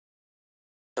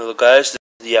Hello guys, this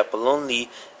is the Apple Only,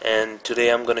 and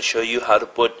today I'm going to show you how to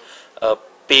put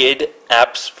paid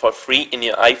apps for free in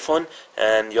your iPhone.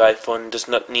 And your iPhone does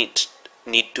not need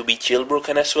to be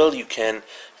jailbroken as well. You can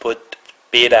put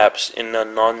paid apps in a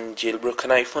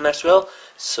non-jailbroken iPhone as well.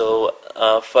 So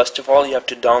first of all, you have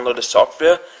to download the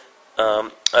software.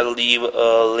 I'll leave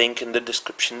a link in the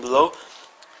description below.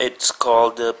 It's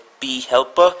called P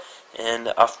Helper, and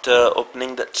after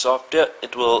opening that software,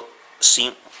 it will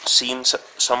seem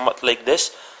somewhat like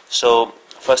this. So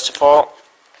first of all,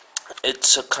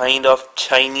 it's a kind of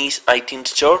Chinese iTunes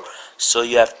store, so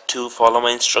you have to follow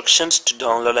my instructions to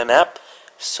download an app.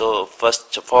 So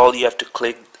first of all, you have to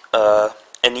click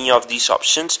any of these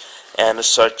options, and a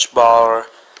search bar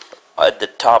at the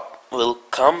top will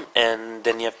come, and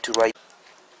then you have to write,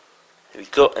 here we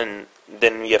go, and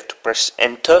then we have to press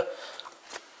enter,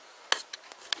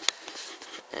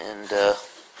 and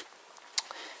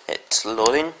it's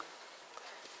loading.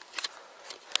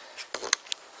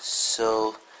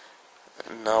 So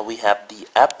now we have the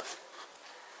app.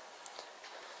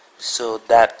 So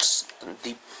that's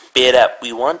the paid app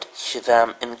we want,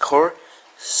 Shazam Encore.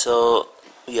 So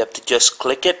we have to just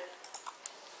click it,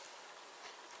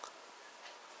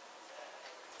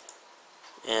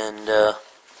 and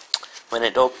when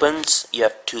it opens, you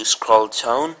have to scroll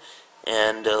down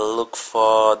and look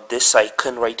for this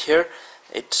icon right here.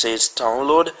 It says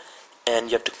download,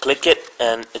 and you have to click it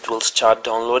and it will start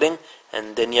downloading.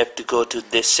 And then you have to go to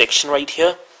this section right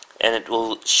here, and it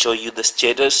will show you the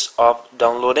status of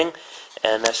downloading.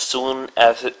 And as soon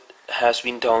as it has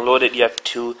been downloaded, you have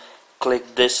to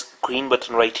click this green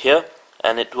button right here,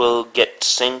 and it will get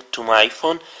synced to my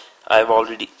iPhone. I've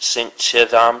already synced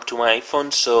Shazam to my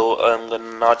iPhone, so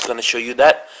I'm not gonna show you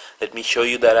that. Let me show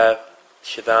you that I have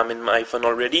Shazam in my iPhone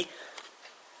already.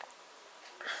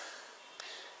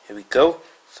 Here we go.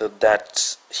 So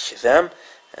that's Shazam,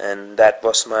 and that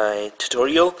was my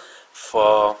tutorial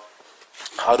for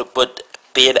how to put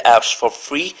paid apps for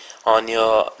free on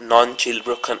your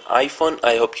non-jailbroken iPhone.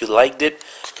 I hope you liked it.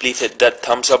 Please hit that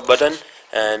thumbs up button,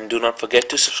 and do not forget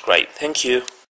to subscribe. Thank you.